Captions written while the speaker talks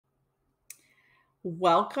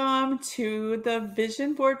Welcome to the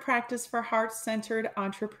Vision Board Practice for Heart-Centered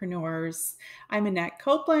Entrepreneurs. I'm Annette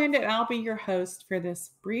Copeland, and I'll be your host for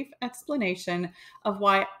this brief explanation of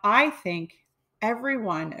why I think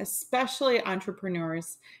everyone, especially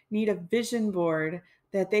entrepreneurs, need a vision board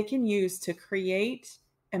that they can use to create,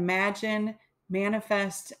 imagine,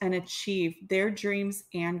 manifest, and achieve their dreams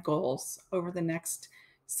and goals over the next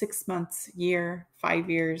 6 months, year, 5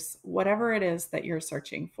 years, whatever it is that you're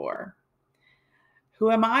searching for. Who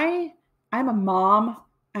am I? I'm a mom.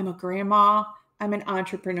 I'm a grandma. I'm an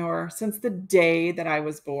entrepreneur since the day that I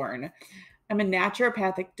was born. I'm a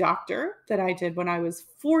naturopathic doctor that I did when I was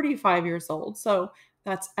 45 years old. So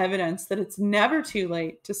that's evidence that it's never too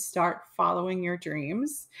late to start following your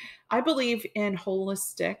dreams. I believe in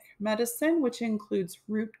holistic medicine, which includes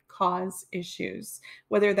root cause issues,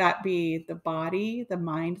 whether that be the body, the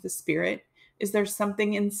mind, the spirit. Is there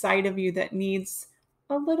something inside of you that needs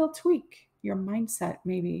a little tweak? Your mindset,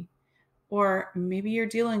 maybe. Or maybe you're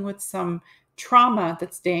dealing with some trauma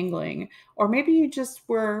that's dangling. Or maybe you just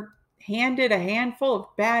were handed a handful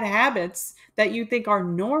of bad habits that you think are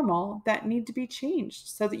normal that need to be changed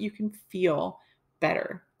so that you can feel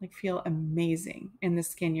better, like feel amazing in the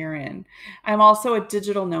skin you're in. I'm also a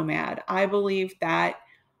digital nomad. I believe that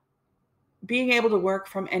being able to work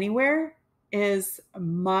from anywhere is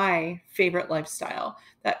my favorite lifestyle.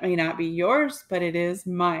 That may not be yours, but it is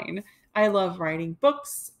mine. I love writing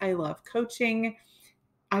books. I love coaching.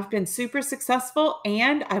 I've been super successful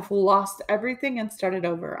and I've lost everything and started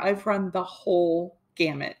over. I've run the whole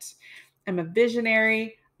gamut. I'm a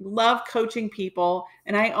visionary, love coaching people,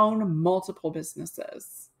 and I own multiple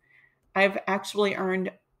businesses. I've actually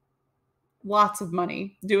earned lots of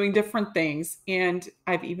money doing different things, and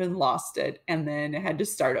I've even lost it and then had to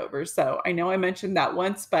start over. So I know I mentioned that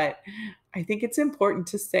once, but I think it's important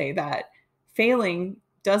to say that failing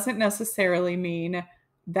doesn't necessarily mean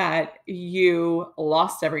that you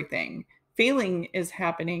lost everything. Failing is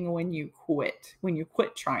happening when you quit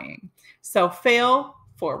trying. So fail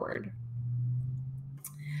forward.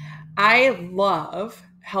 I love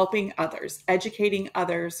helping others, educating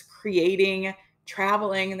others, creating,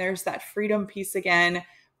 traveling. There's that freedom piece again,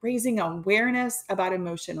 raising awareness about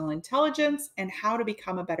emotional intelligence and how to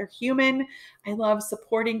become a better human. I love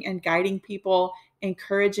supporting and guiding people,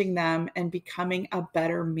 encouraging them, and becoming a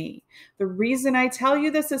better me. The reason I tell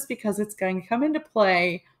you this is because it's going to come into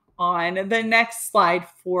play on the next slide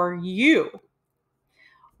for you.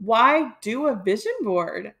 Why do a vision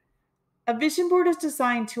board? A vision board is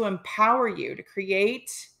designed to empower you to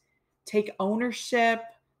create, take ownership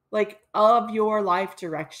of your life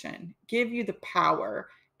direction, give you the power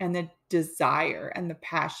and the desire and the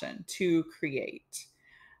passion to create.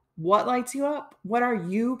 What lights you up? What are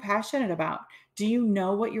you passionate about? Do you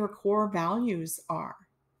know what your core values are?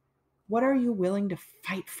 What are you willing to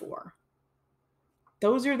fight for?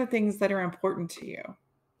 Those are the things that are important to you.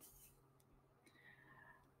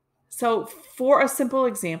 So for a simple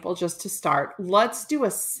example, just to start, let's do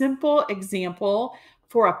a simple example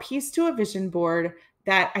for a piece to a vision board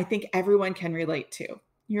that I think everyone can relate to.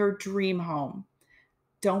 Your dream home.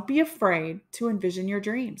 Don't be afraid to envision your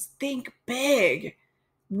dreams. Think big,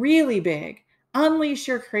 really big. Unleash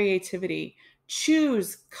your creativity.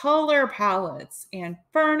 Choose color palettes and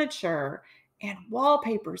furniture and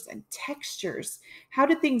wallpapers and textures. How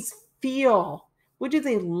do things feel? What do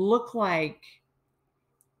they look like?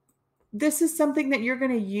 This is something that you're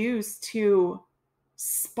going to use to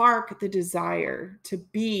spark the desire to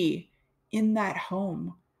be in that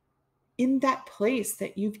home, in that place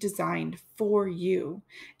that you've designed for you.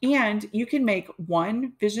 And you can make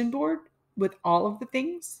one vision board with all of the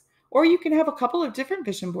things, or you can have a couple of different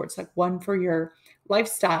vision boards, like one for your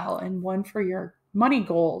lifestyle and one for your money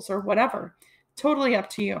goals or whatever. Totally up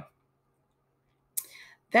to you.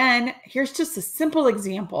 Then here's just a simple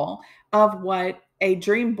example of what a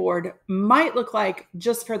dream board might look like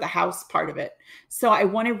just for the house part of it. So I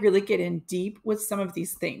want to really get in deep with some of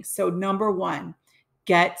these things. So number one,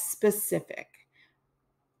 get specific.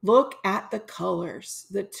 Look at the colors,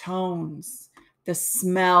 the tones, the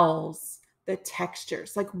smells, the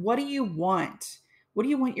textures. Like, what do you want? What do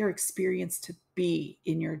you want your experience to be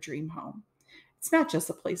in your dream home? It's not just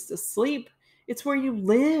a place to sleep. It's where you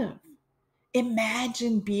live.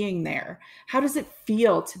 Imagine being there. How does it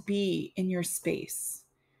feel to be in your space?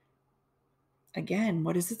 Again,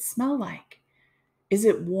 what does it smell like? Is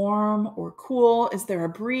it warm or cool? Is there a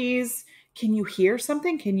breeze? Can you hear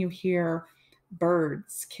something? Can you hear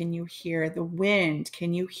birds? Can you hear the wind?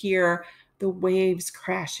 Can you hear the waves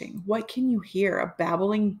crashing? What can you hear? A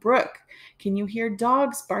babbling brook? Can you hear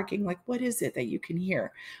dogs barking? Like, what is it that you can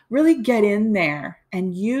hear? Really get in there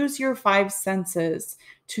and use your five senses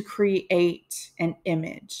to create an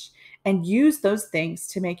image and use those things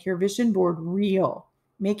to make your vision board real.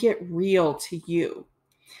 Make it real to you.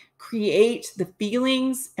 Create the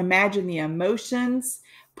feelings, imagine the emotions,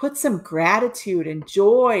 put some gratitude and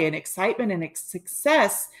joy and excitement and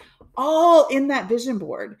success all in that vision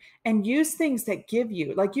board, and use things that give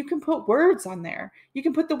you, like, you can put words on there. You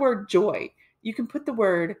can put the word joy. You can put the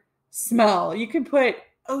word smell. You can put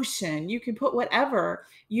ocean. You can put whatever.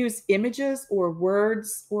 Use images or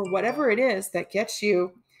words or whatever it is that gets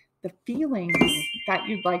you the feelings that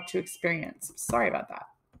you'd like to experience. Sorry about that.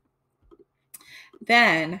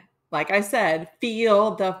 Then, like I said,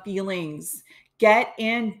 feel the feelings. Get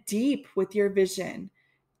in deep with your vision.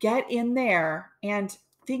 Get in there and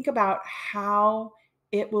think about how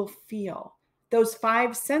it will feel. Those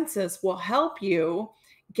five senses will help you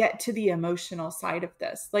get to the emotional side of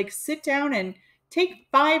this. Like, sit down and take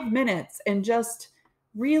 5 minutes and just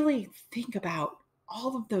really think about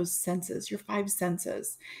all of those senses, your five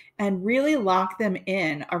senses, and really lock them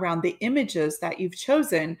in around the images that you've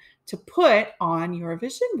chosen to put on your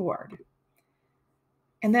vision board.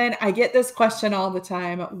 And then I get this question all the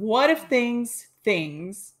time. What if things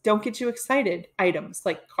don't get you excited? Items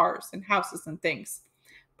like cars and houses and things.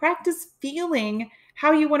 Practice feeling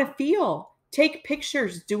how you want to feel. Take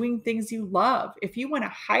pictures doing things you love. If you want to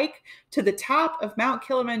hike to the top of Mount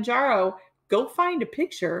Kilimanjaro, go find a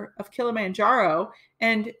picture of Kilimanjaro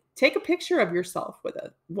and take a picture of yourself with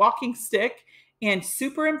a walking stick and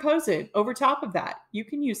superimpose it over top of that. You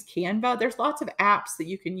can use Canva. There's lots of apps that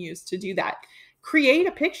you can use to do that. Create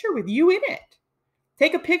a picture with you in it.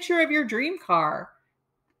 Take a picture of your dream car.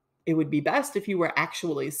 It would be best if you were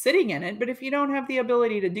actually sitting in it, but if you don't have the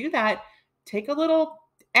ability to do that, take a little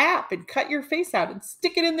app and cut your face out and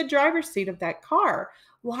stick it in the driver's seat of that car.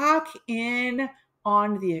 Lock in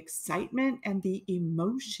on the excitement and the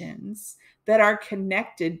emotions that are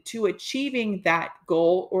connected to achieving that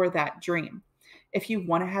goal or that dream. If you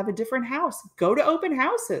want to have a different house, go to open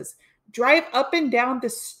houses. Drive up and down the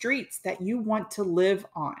streets that you want to live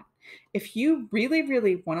on. If you really,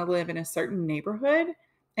 really want to live in a certain neighborhood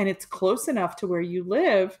and it's close enough to where you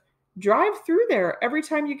live, drive through there every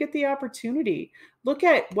time you get the opportunity. Look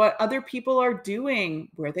at what other people are doing,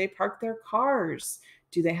 where they park their cars.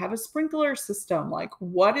 Do they have a sprinkler system? Like,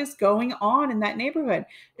 what is going on in that neighborhood?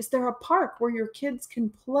 Is there a park where your kids can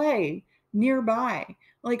play nearby?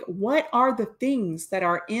 Like, what are the things that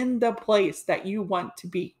are in the place that you want to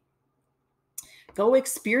be? Go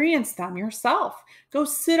experience them yourself. Go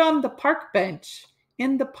sit on the park bench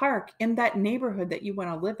in the park in that neighborhood that you want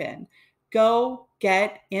to live in. Go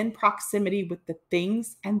get in proximity with the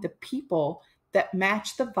things and the people that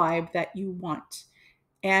match the vibe that you want.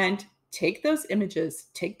 And take those images,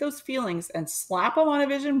 take those feelings and slap them on a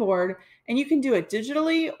vision board. And you can do it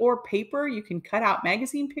digitally or paper. You can cut out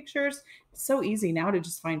magazine pictures. It's so easy now to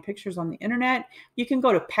just find pictures on the internet. You can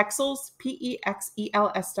go to Pexels,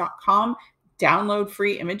 PEXELS.com, download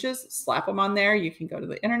free images, slap them on there. You can go to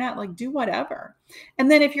the internet, like, do whatever.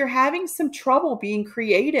 And then if you're having some trouble being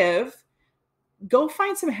creative, go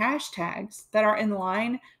find some hashtags that are in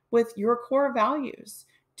line with your core values.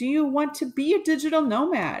 Do you want to be a digital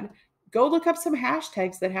nomad? Go look up some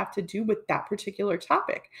hashtags that have to do with that particular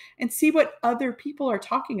topic and see what other people are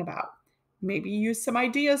talking about. Maybe use some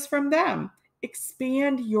ideas from them.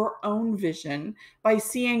 Expand your own vision by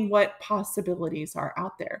seeing what possibilities are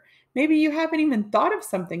out there. Maybe you haven't even thought of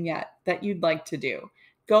something yet that you'd like to do.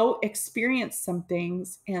 Go experience some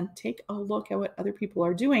things and take a look at what other people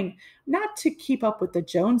are doing, not to keep up with the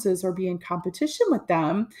Joneses or be in competition with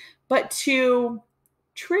them, but to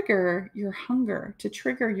trigger your hunger, to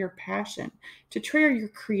trigger your passion, to trigger your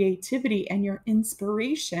creativity and your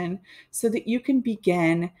inspiration so that you can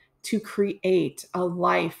begin to create a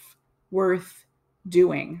life worth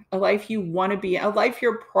doing, a life you want to be, a life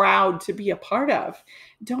you're proud to be a part of.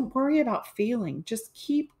 Don't worry about failing. Just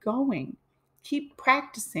keep going. Keep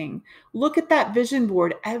practicing. Look at that vision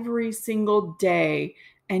board every single day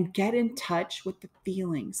and get in touch with the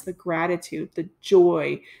feelings, the gratitude, the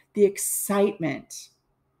joy, the excitement.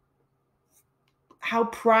 How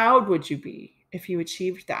proud would you be if you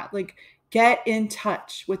achieved that? Like, get in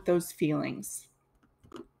touch with those feelings.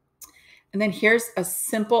 And then here's a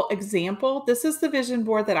simple example. This is the vision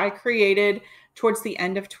board that I created towards the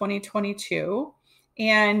end of 2022.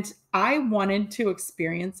 And I wanted to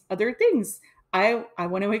experience other things. I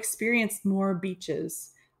want to experience more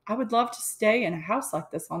beaches. I would love to stay in a house like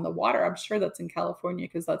this on the water. I'm sure that's in California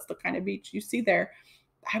because that's the kind of beach you see there.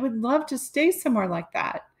 I would love to stay somewhere like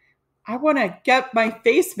that. I want to get my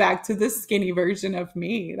face back to this skinny version of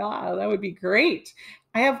me. That would be great.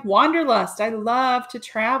 I have wanderlust. I love to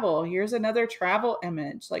travel. Here's another travel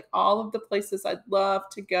image, like all of the places I'd love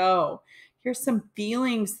to go. Here's some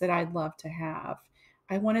feelings that I'd love to have.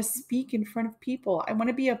 I want to speak in front of people. I want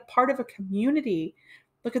to be a part of a community.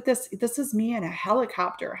 Look at this. This is me in a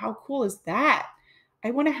helicopter. How cool is that?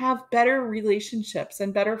 I want to have better relationships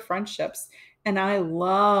and better friendships. And I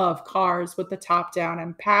love cars with the top down.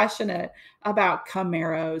 I'm passionate about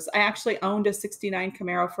Camaros. I actually owned a 69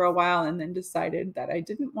 Camaro for a while and then decided that I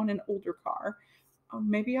didn't want an older car. Oh,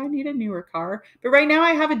 maybe I need a newer car. But right now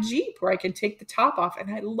I have a Jeep where I can take the top off.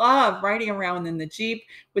 And I love riding around in the Jeep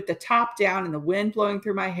with the top down and the wind blowing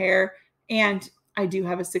through my hair. And I do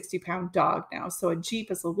have a 60-pound dog now. So a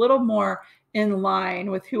Jeep is a little more in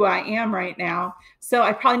line with who I am right now. So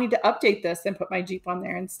I probably need to update this and put my Jeep on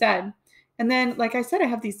there instead. And then, like I said, I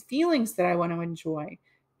have these feelings that I want to enjoy.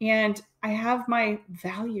 And I have my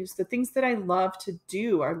values, the things that I love to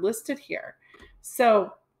do are listed here.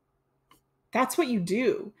 So that's what you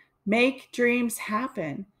do. Make dreams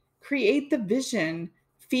happen. Create the vision.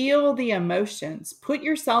 Feel the emotions. Put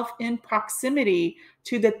yourself in proximity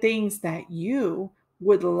to the things that you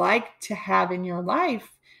would like to have in your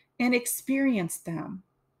life and experience them.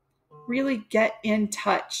 Really get in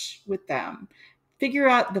touch with them. Figure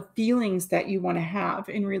out the feelings that you want to have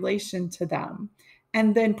in relation to them,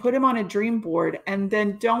 and then put them on a dream board, and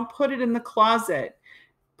then don't put it in the closet.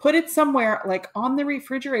 Put it somewhere like on the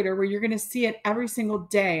refrigerator where you're going to see it every single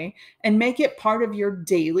day, and make it part of your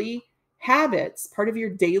daily habits, part of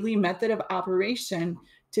your daily method of operation,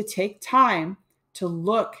 to take time to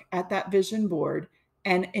look at that vision board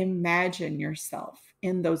and imagine yourself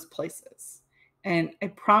in those places. And I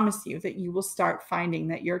promise you that you will start finding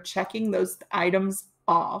that you're checking those items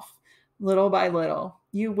off little by little.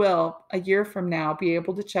 You will, a year from now, be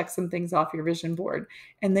able to check some things off your vision board,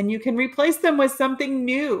 and then you can replace them with something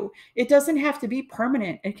new. It doesn't have to be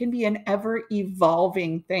permanent. It can be an ever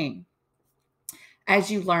evolving thing. As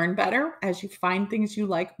you learn better, as you find things you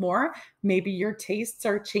like more, maybe your tastes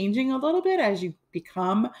are changing a little bit as you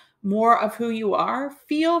become more of who you are,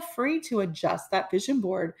 feel free to adjust that vision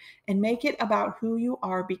board and make it about who you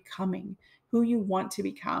are becoming, who you want to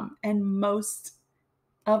become, and most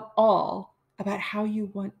of all, about how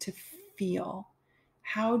you want to feel.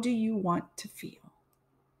 How do you want to feel?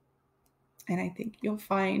 And I think you'll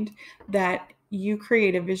find that you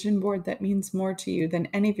create a vision board that means more to you than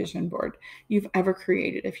any vision board you've ever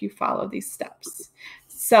created if you follow these steps.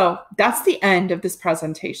 So that's the end of this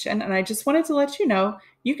presentation. And I just wanted to let you know,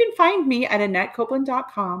 you can find me at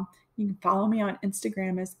AnnetteCopeland.com. You can follow me on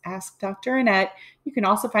Instagram as Ask Dr. Annette. You can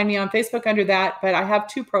also find me on Facebook under that, but I have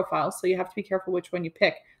 2 profiles, so you have to be careful which one you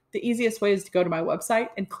pick. The easiest way is to go to my website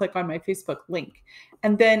and click on my Facebook link.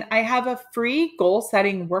 And then I have a free goal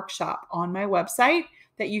setting workshop on my website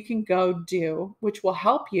that you can go do, which will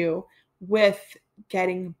help you with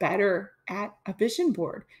getting better at a vision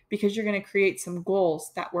board, because you're going to create some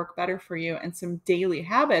goals that work better for you and some daily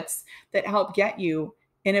habits that help get you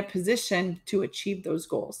in a position to achieve those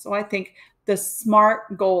goals. So I think the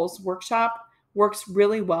SMART Goals workshop works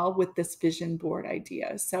really well with this vision board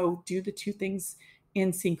idea. So do the 2 things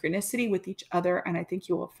in synchronicity with each other, and I think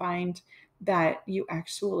you will find that you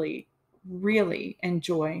actually really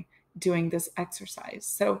enjoy doing this exercise.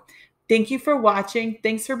 So thank you for watching.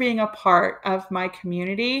 Thanks for being a part of my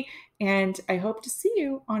community, and I hope to see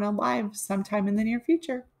you on a live sometime in the near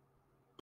future.